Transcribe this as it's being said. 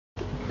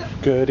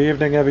Good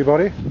evening,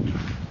 everybody.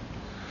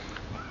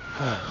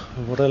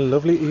 What a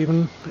lovely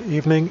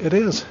evening it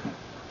is.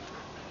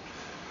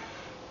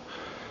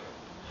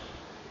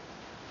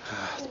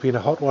 It's been a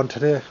hot one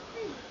today.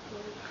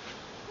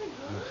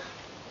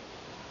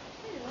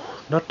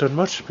 Not done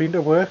much, been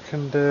to work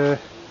and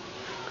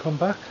come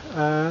back,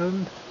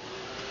 and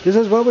this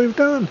is what we've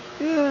done.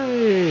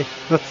 Yay!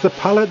 That's the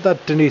palette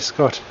that Denise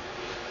got.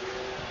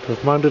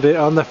 We've mounted it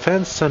on the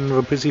fence and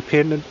we're busy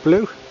painting it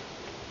blue.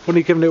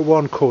 Only given it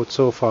one coat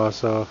so far,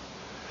 so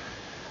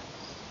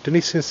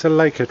Denise seems to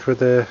like it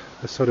with a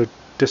sort of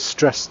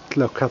distressed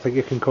look, I think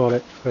you can call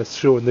it. It's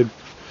showing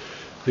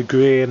the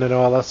grain and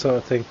all that sort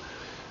of thing.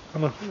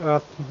 I'm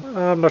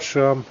not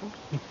sure, I'm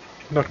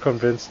not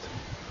convinced.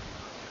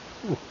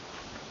 Ooh,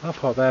 that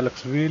part there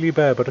looks really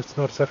bare, but it's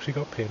not, it's actually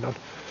got paint on.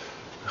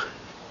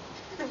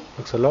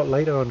 Looks a lot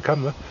lighter on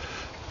camera.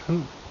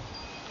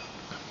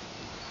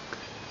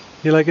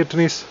 You like it,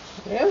 Denise?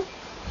 Yeah.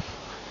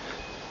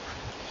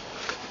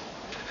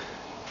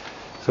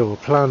 So we're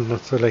planning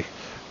to like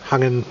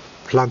hanging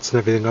plants and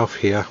everything off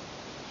here,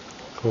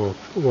 or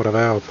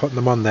whatever, or putting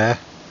them on there.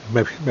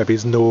 Maybe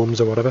it's gnomes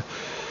or whatever.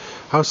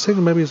 I was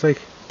thinking maybe it's like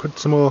put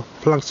some more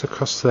planks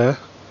across there,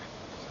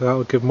 so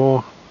that'll give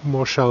more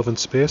shelving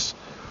space.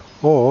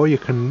 Or you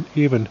can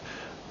even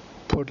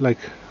put like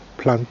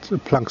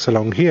planks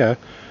along here,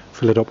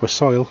 fill it up with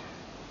soil,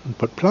 and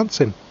put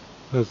plants in.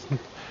 There's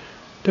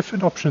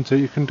different options that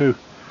you can do.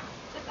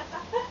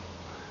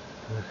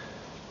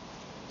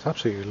 It's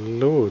absolutely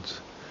loads.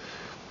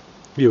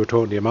 You were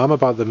talking to your mum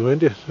about them,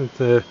 weren't you?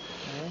 There's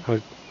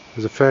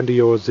a friend of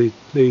yours,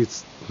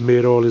 he's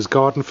made all his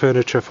garden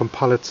furniture from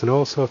pallets and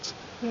all sorts.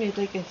 He made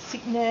like a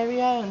seating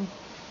area and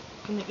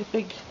like a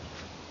big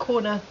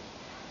corner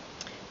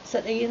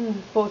settee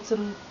and bought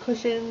some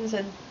cushions,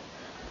 and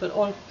but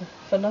all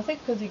for nothing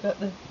because he got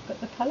the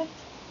pallet.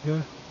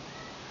 Yeah.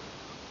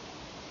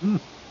 And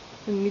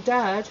my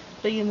dad,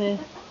 being the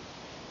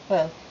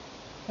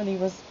when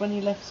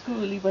he left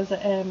school, he was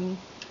at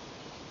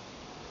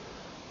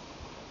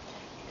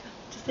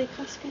say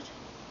casket?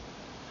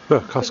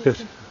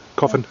 Casket.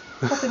 Coffin.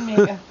 Coffin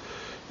maker.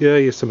 Yeah,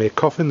 he used to make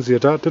coffins, your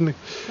dad, didn't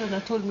he? And I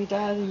told my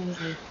dad, he was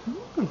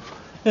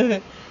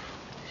like,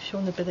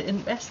 showing a bit of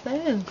interest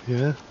there.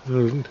 Yeah,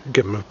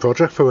 give him a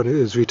project for when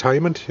his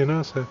retirement, you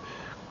know, so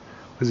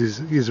because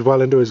he's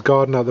well into his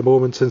garden at the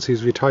moment since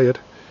he's retired.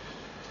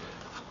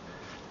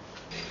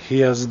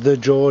 Here's the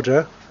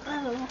Georgia.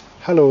 Hello.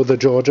 Hello, the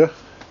Georgia.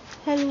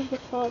 Hello, the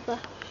father.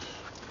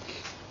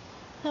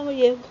 How are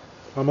you?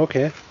 I'm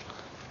okay.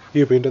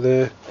 You've been to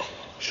the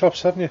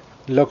shops, haven't you?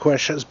 Look where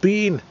she's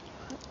been.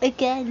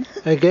 Again.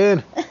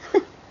 Again.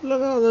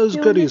 Look at all those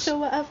You goodies. want to show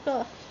what I've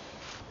got?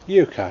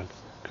 You can.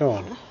 Go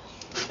on.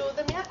 Show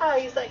them your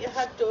eyes that you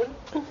had done.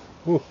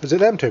 Oh, is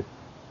it them two?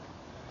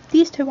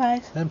 These two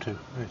eyes. Them two,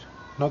 right.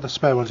 Not the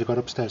spare ones you got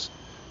upstairs.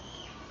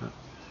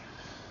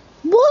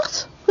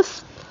 What?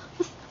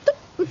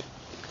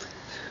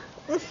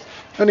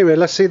 Anyway,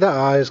 let's see the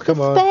eyes.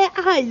 Come on. Spare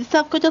eyes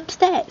I've got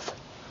upstairs.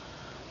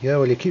 Yeah,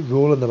 well, you keep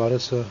rolling them at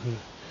us, so.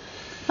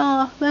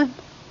 Oh, man.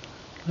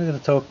 Look at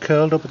it all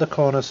curled up at the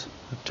corners.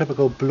 A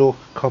typical bloke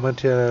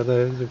comment, yeah.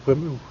 The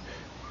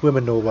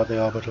women know what they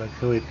are, but like,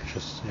 we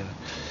just, yeah.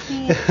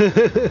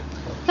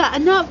 They're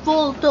not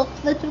rolled up,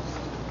 they're just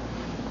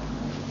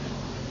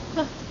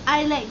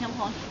eyeliner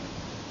on,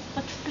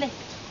 but flicked.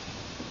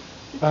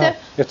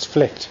 It's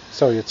flicked.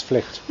 Sorry, it's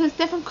flicked. There's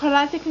different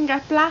colours. You can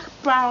get black,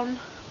 brown,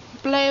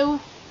 blue,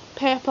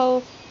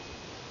 purple,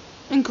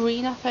 and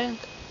green, I think.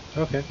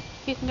 Okay.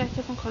 You can get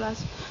different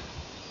colours.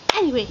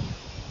 Anyway,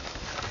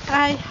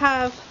 I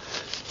have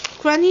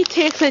Granny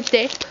Takes a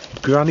Dip.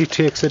 Granny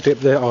Takes a Dip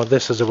there. Oh,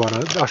 this is the one.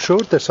 I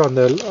showed this on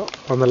the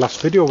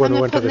last video when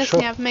we went to the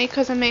shop. And me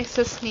because it makes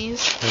us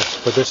sneeze.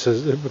 Yes, but this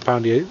is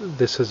apparently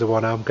this is the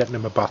one I'm getting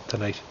in my bath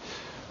tonight.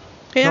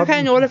 You're not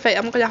getting all of it.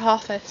 I'm going to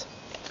half it.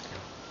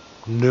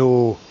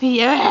 No.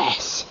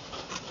 Yes.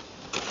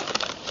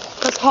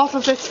 Because half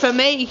of it's for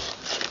me.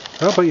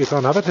 Oh, but you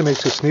can't have it. It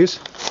makes you sneeze.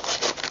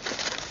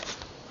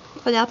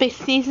 And I'll be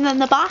sneezing in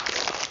the bath.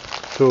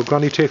 So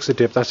Granny Takes a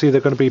Dip. That's either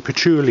going to be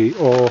patchouli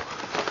or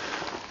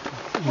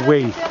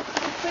whey.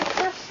 Quick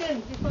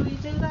question before you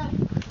do that.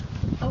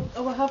 Oh,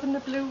 we're having the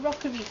blue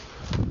rockery.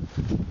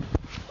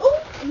 Oh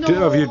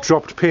no! Have you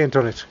dropped paint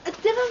on it? A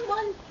different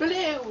one.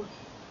 Blue.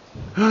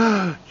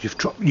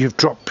 You've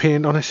dropped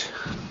paint on it.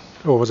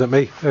 Or was it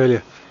me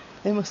earlier?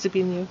 It must have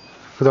been you.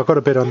 Because I got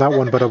a bit on that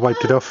one, but I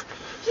wiped it off.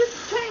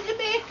 She's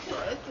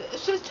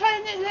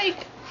trying to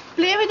like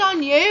blame it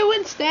on you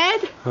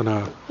instead. I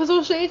know.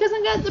 Because she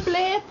doesn't get the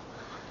blame.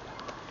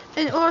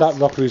 And That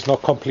rockery's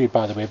not complete,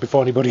 by the way.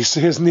 Before anybody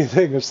says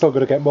anything, I've still got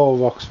to get more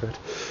rocks for it.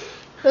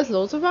 There's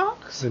loads of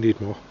rocks. I need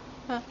more.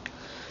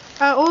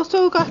 I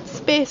also got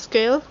Space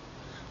Girl,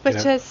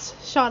 which Yeah. is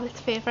Charlotte's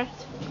favourite.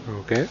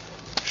 Okay.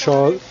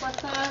 Charles.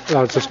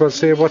 I was just about to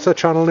say, what's the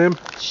channel name?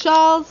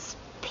 Charles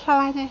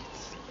Planet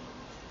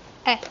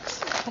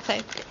X, I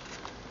think.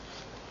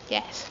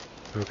 Yes.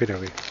 Okay,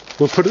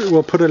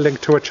 we'll put a link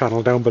to a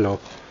channel down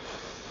below.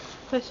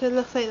 Which should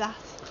look like that.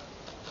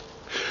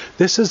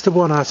 This is the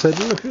one I said,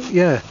 look,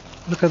 yeah,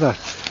 look at that.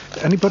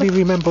 Anybody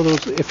remember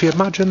those, if you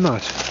imagine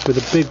that, with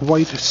a big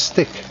white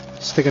stick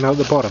sticking out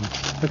the bottom.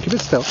 Now keep it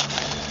still.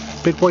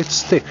 Big white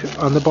stick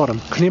on the bottom.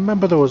 Can you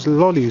remember those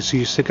lollies you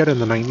used to get in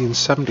the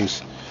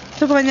 1970s?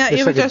 The one that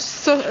It's you like would a-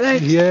 just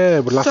like. Yeah,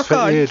 it would last suck for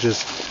on.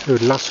 ages. It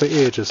would last for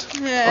ages.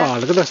 Yeah. Oh,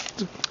 look at this.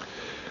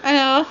 I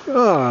know.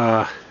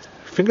 Ah,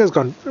 finger's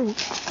gone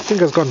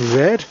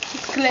red.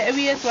 It's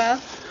glittery as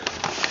well.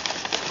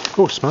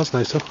 Oh, smells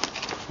nice though.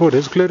 Oh, it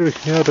is glittery.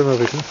 Yeah, I don't know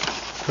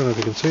if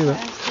you can see that.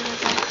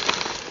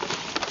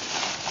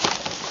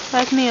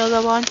 Where's my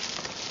other one?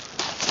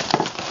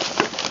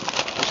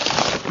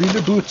 Green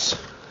the boots.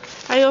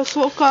 I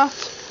also got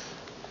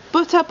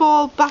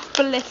Butterball Bath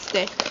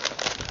Ballistic,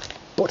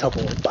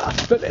 Butterball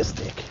bath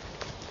ballistic.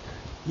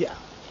 Yeah.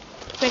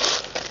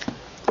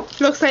 which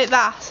looks like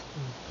that.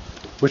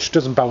 Which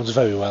doesn't bounce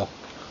very well.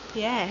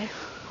 Yeah.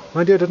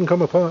 My dear, didn't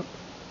come apart.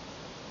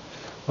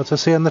 What's it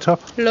say on the top?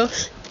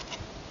 Lush.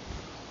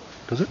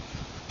 Does it?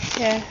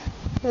 Yeah.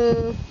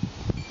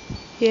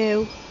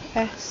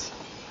 U-S.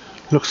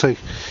 Looks like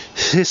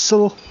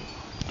thistle.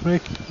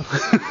 Right.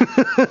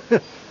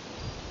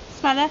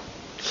 Smell it?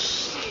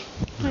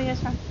 Oh,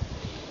 yes, man.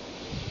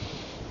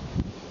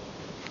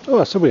 Oh,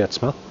 that's a weird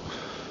smell.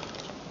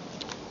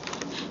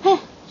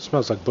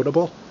 Smells like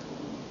butterball.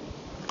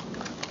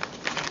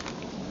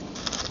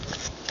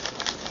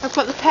 I've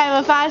got the pair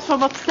of eyes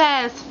from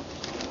upstairs.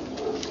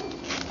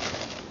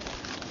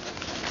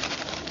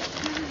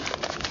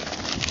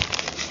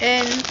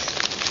 And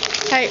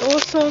I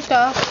also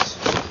got,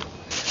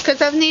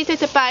 because I've needed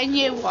to buy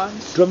new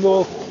ones, Drum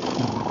roll.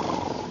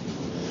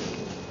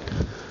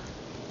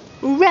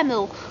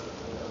 Rimmel,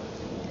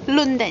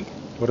 London.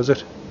 What is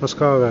it?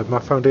 Mascara, my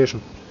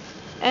foundation.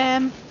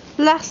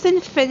 Lasting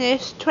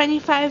Finish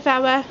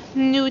 25-hour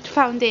nude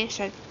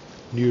foundation.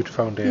 Nude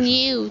foundation.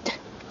 Nude.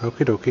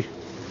 Okie dokie.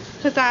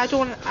 Because I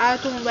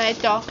don't wear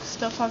dark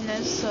stuff on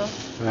this, so.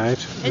 Right,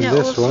 And and I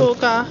this also one.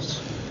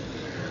 got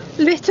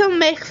Little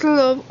Mix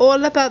Love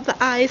All About the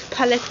Eyes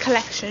palette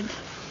collection,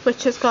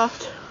 which has got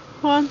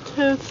 1,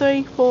 2,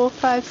 3, 4,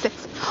 5,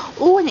 6.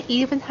 Oh, and it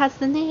even has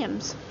the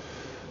names.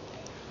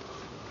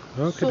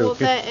 Okie So dokie.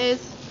 there is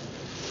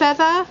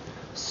Feather,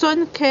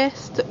 Sun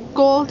Kissed,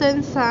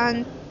 Golden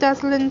Sand,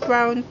 Dazzling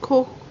Brown,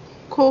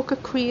 Coca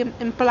Cream,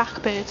 and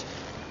Blackbird.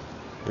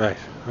 Right,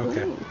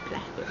 okay. Ooh,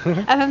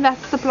 Blackbird. And then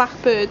that's the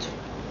Blackbird.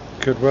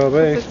 Could well be.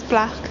 It's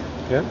black.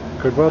 Yeah,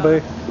 could well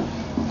be.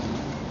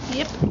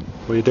 Yep.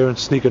 What are you doing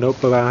sneaking up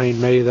behind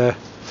me there?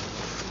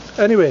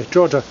 Anyway,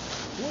 Georgia,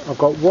 I've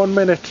got 1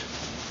 minute,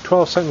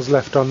 12 seconds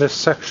left on this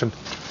section.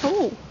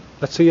 Oh.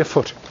 Let's see your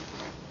foot.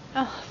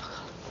 Oh,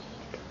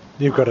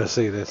 You've got to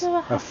see this. Do I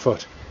A have-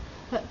 foot.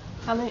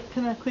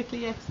 Can I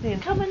quickly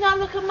explain? come and now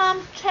look at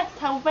Mum's chest,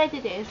 how red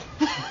it is.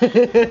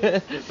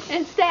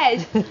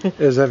 Instead.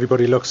 As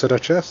everybody looks at her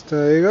chest,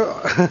 there you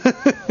go.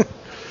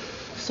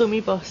 So my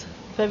boss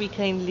very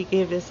kindly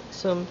gave us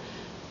some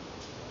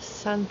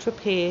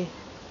Saint-Tropez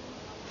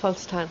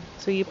false tan.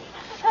 So you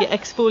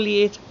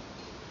exfoliate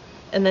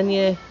and then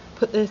you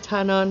put the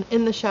tan on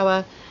in the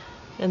shower,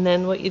 and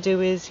then what you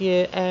do is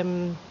you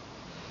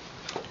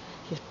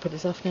put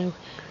it off now.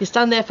 You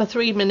stand there for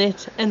 3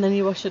 minutes and then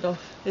you wash it off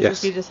as Yes.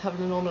 if you're just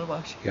having a normal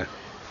wash. Yeah.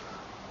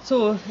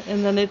 So,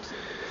 and then it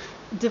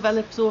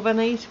develops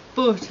overnight,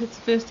 but it's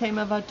the first time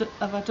I've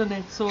ever done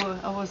it, so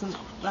I wasn't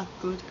that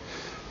good.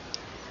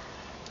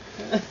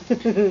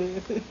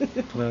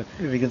 Well,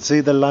 if you can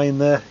see the line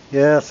there.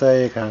 Yes,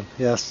 there you can.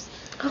 Yes.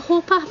 I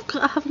hope I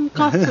haven't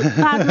got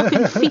bad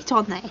looking feet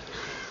on there.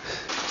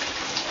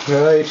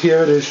 Right,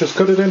 here it is. Just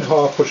cut it in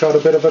half, which had a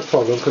bit of a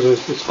problem because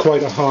it's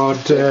quite a hard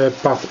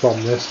bath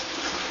bomb, this.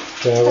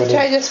 I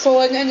tried this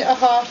folding into a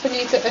half and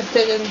it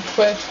didn't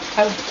work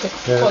out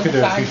Yeah, on the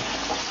plan.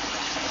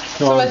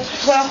 So when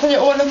I put it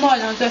all in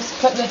one, I'll just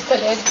put this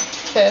bit in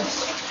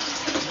first.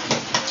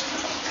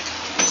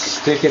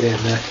 Stick it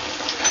in there.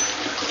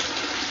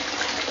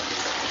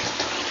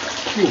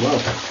 Oh,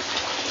 well.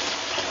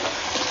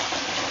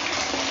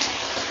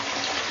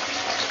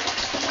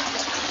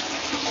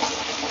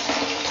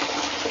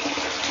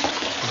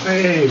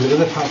 Hey, look at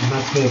the pattern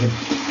that's making.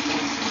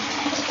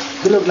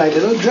 They look like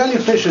little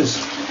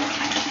jellyfishes.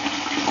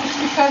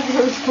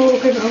 It was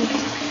broken up.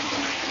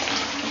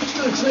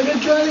 Looks like a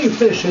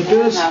jellyfish, it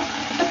does.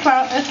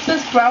 It's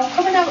just brown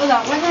coming out of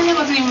that one, and it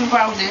wasn't even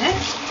brown in it.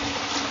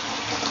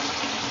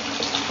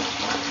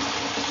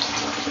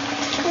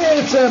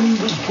 It's a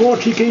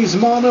Portuguese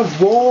man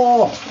of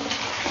war.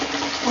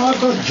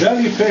 I've got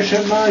jellyfish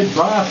in my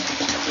bath.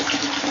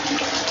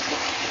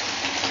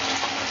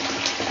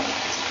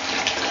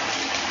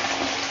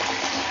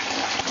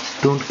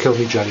 Don't kill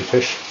me,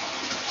 jellyfish.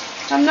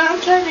 I'm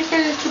not trying to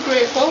get it too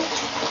grateful.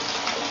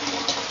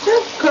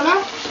 Good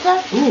colour.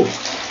 Ooh.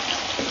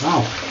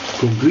 Wow.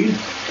 Going green.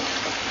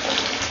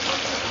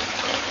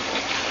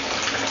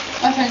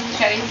 I think the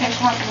jellyfish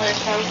hasn't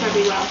worked out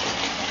very well.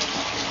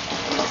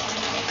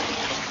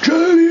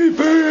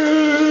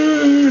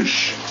 Jellyfish!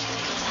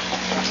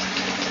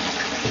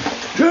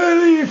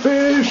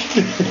 Jellyfish!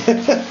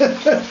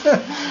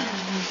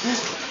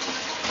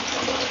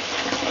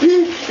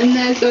 And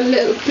there's a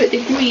little bit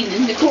of green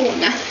in the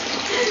corner.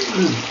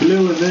 There's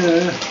blue in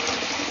there.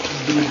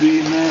 There's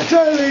green there.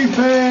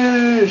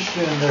 Jellyfish!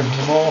 And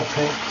there's more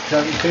pink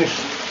jellyfish.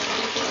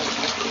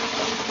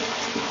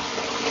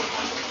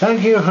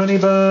 Thank you, honey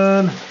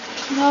bun.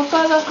 No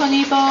further,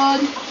 honey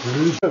bun.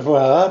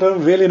 Well, I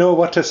don't really know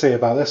what to say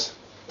about this.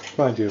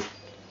 Mind you,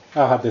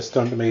 I had this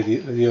done to me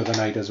the other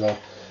night as well.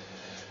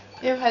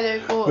 You've had a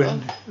go.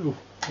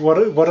 What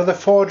are the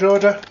for,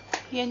 Georgia?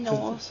 Your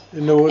nose.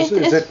 Nose.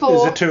 Is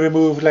it to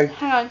remove like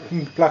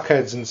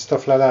blackheads and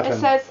stuff like that? It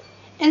says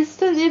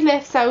instantly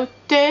lifts out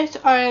dirt,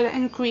 oil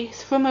and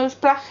grease, removes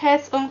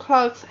blackheads,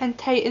 unclogs and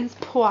tightens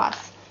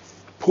pores.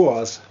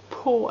 Pores.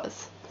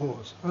 Pores.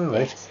 Pores. All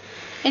right. Yes.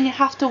 And you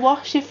have to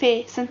wash your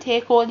face and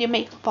take all your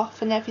makeup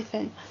off and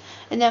everything,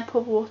 and then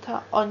put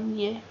water on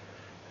your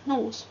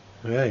nose.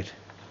 Right.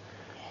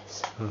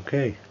 Yes.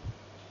 Okay.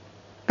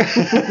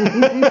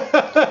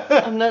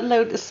 I'm not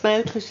allowed to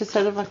smile because she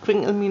said if I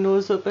crinkle my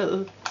nose up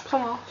it'll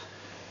come off.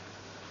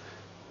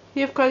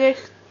 You've got to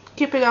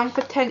keep it on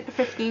for 10 to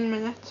 15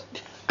 minutes.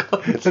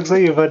 It looks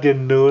like you've had your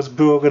nose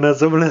broken or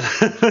something.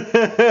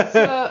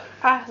 So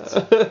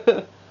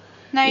at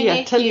 9,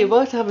 yeah, tell you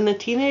what, having a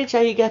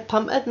teenager you get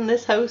pampered in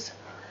this house.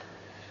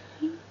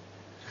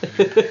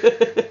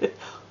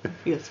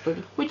 Feels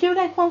funny. Would you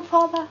like one,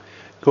 Father?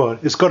 Go on.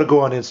 It's got to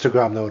go on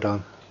Instagram though,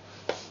 Dan.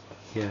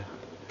 Yeah.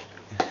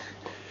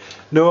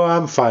 No,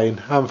 I'm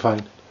fine. I'm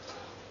fine.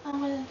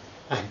 I'm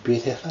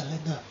beautiful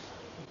enough.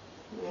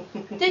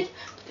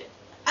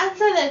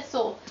 Answer this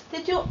though.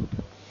 Did you...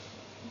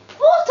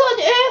 What on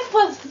earth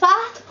was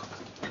that?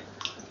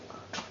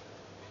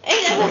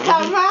 Into the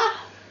camera?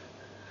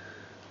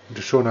 I'm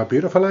just showing how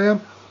beautiful I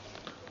am.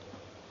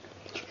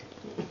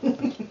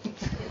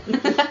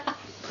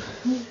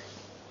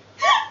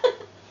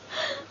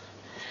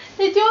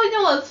 Did your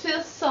nose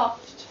feel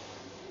soft?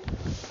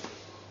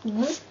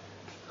 Mm-hmm.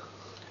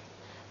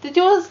 Did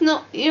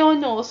your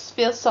nose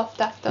feel soft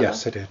after?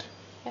 Yes, I did.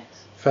 Yes.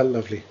 Felt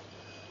lovely.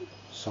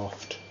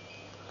 Soft.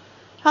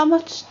 How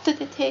much did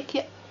it take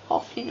you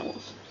off your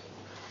nose?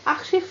 I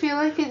actually feel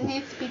like it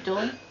needs to be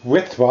done.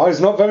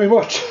 Width-wise, not very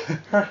much.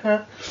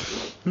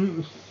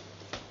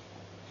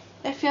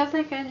 It feels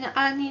like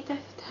I need to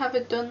have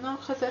it done now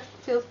because it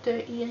feels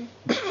dirty and...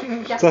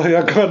 Sorry,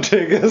 I can't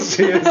take it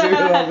seriously with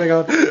having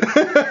on.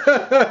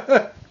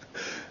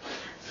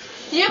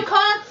 You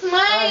can't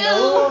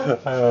smile!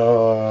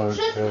 Oh,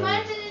 Just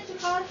imagine it, you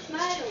can't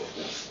smile.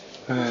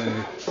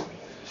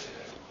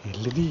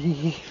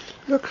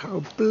 Look how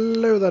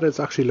blue that is.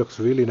 Actually looks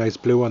really nice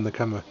blue on the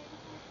camera.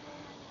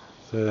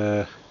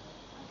 It's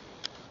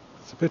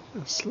a bit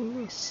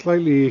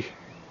slightly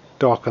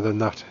darker than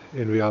that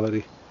in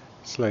reality.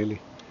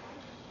 Slightly.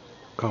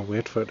 Can't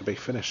wait for it to be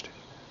finished.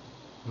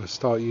 I'm going to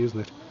start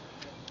using it.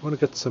 I want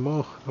to get some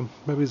more.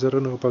 Maybe I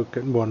don't know about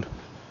getting one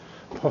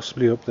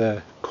possibly up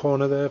there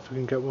corner there, if we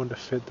can get one to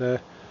fit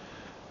there,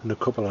 and a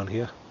couple on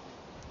here.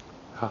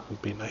 That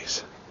would be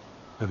nice.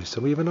 Maybe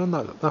some even on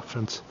that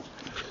fence.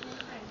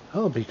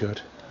 That'll be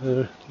good.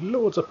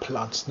 Loads of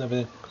plants and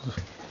everything.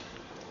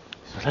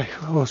 I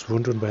was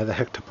wondering where the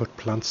heck to put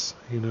plants,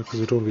 you know, because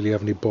we don't really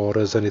have any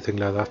borders, anything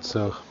like that,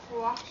 so...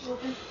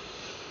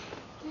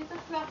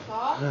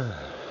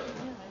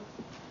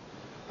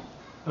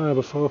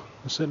 Before,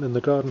 I was sitting in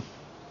the garden.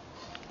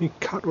 My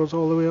cat was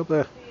all the way up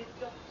there.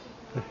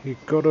 He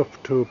got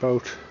up to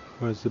about...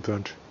 Where's the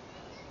branch?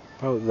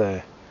 About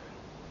there.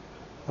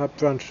 That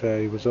branch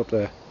there, he was up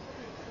there.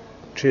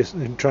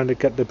 Chasing him, trying to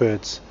get the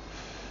birds.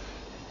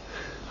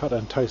 Had to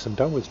entice him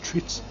down with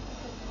treats.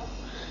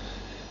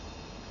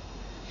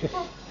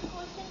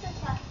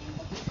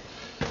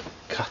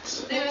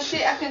 Cats.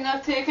 Seriously, I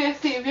cannot take her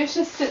serious,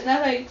 just sitting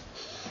there like...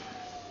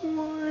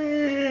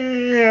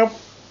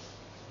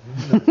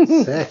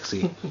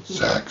 Sexy.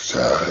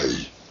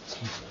 Sexy.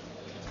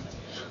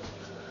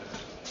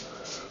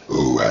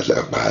 Ooh, I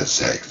love my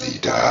sexy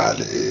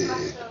darling.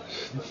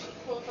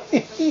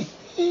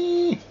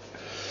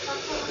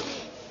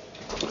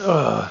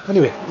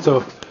 Anyway,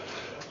 so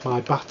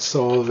my bat's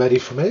all ready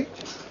for me,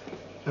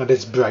 and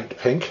it's bright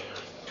pink.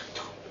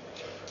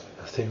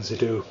 The things they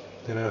do,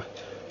 you know,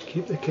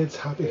 keep the kids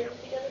happy.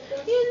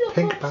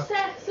 Pink bat.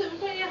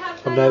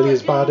 I'm nearly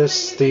as bad as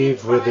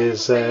Steve with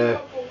his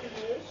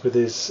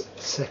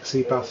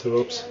sexy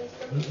bathrobes.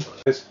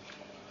 It's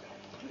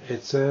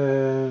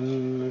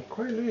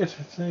quite late.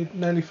 It's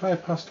nearly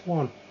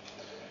 1:05.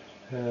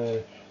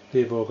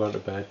 They've all gone to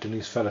bed.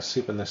 Denise fell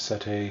asleep in the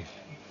settee.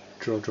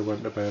 Georgia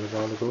went to bed a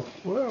while ago.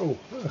 Whoa!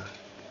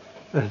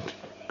 And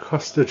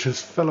Costa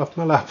just fell off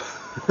my lap.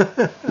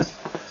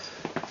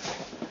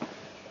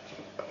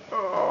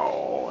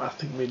 Oh, I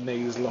think my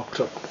knee's locked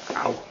up.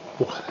 Ow!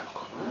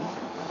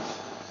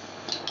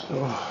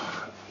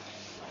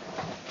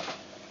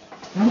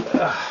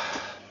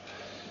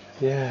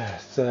 Yeah,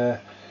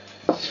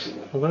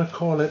 I'm going to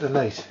call it a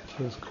night.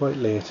 It's quite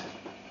late.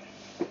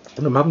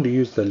 And I'm having to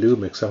use the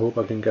Lumix. I hope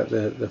I can get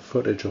the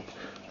footage up.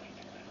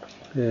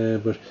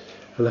 But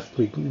I left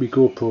my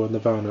GoPro in the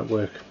van at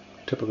work.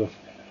 Typical.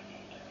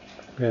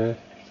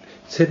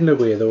 It's hidden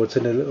away though, it's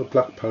in a little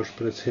black pouch,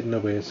 but it's hidden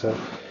away, so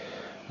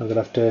I'm going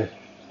to have to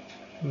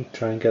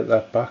try and get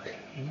that back,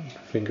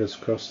 fingers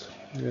crossed.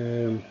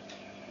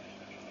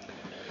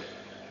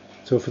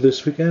 So for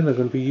this weekend I'm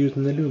going to be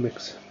using the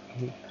Lumix.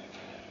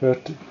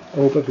 But I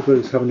hope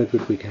everybody's having a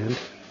good weekend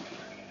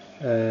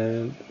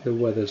and the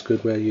weather's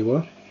good where you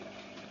are.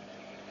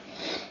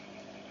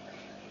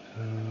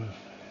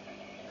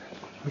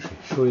 I'll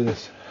show you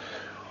this.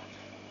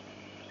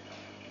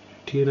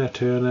 Tina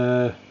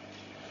Turner,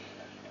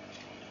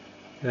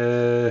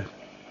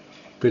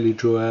 Billy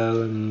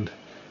Joel and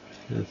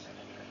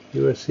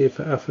USA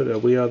for Africa,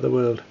 We Are the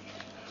World.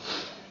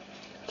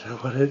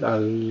 I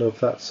love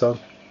that song.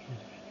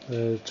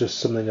 Just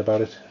something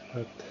about it.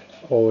 I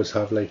always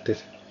have liked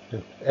it.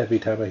 Every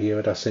time I hear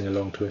it I sing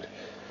along to it.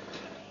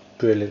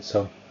 Brilliant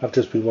song. I've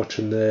just been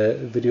watching the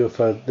video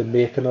for the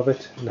making of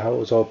it and how it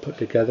was all put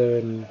together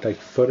and like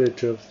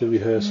footage of the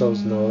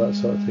rehearsals and all that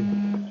sort of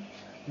thing.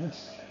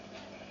 Yes.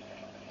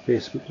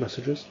 Facebook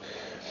messages.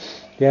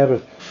 Yeah,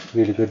 but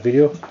really good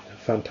video.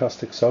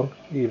 Fantastic song,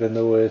 even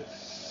though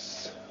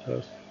it's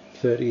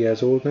 30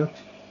 years old now.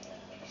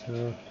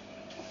 So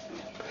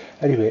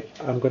anyway,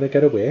 I'm going to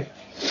get away.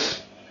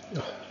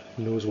 Oh,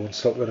 nose won't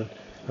stop running.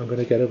 I'm going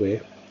to get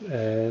away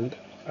and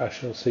I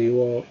shall see you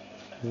all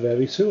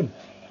very soon.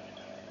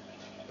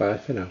 Bye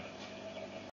for now.